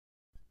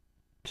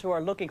Parents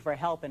who are looking for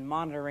help in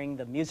monitoring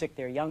the music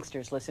their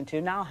youngsters listen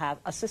to now have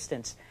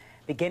assistance.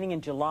 Beginning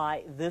in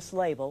July, this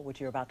label,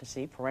 which you're about to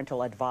see,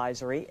 Parental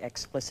Advisory,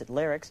 Explicit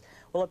Lyrics,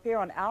 will appear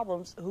on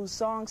albums whose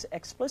songs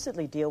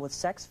explicitly deal with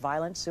sex,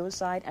 violence,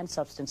 suicide, and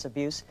substance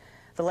abuse.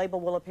 The label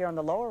will appear on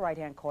the lower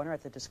right-hand corner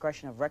at the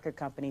discretion of record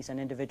companies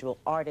and individual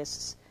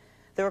artists.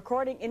 The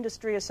Recording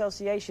Industry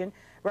Association,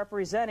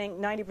 representing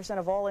 90%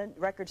 of all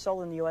records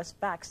sold in the U.S.,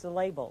 backs the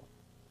label.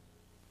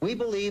 We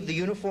believe the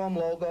uniform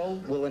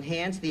logo will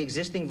enhance the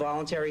existing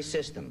voluntary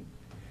system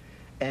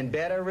and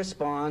better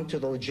respond to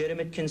the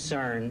legitimate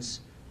concerns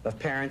of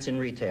parents and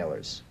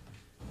retailers.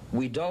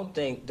 We don't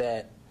think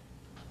that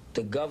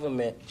the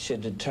government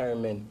should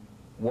determine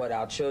what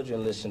our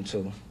children listen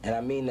to, and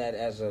I mean that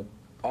as an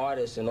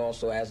artist and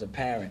also as a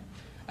parent.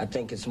 I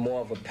think it's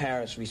more of a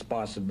parent's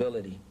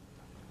responsibility.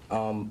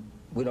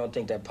 We don't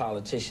think that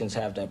politicians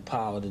have that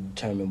power to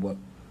determine what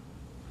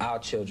our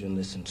children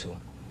listen to.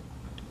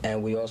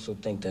 And we also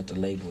think that the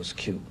label is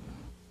cute.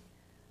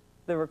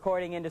 The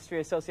Recording Industry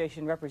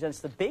Association represents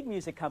the big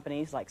music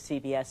companies like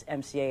CBS,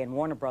 MCA, and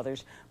Warner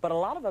Brothers, but a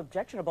lot of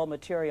objectionable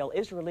material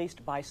is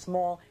released by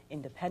small,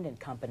 independent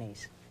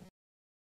companies.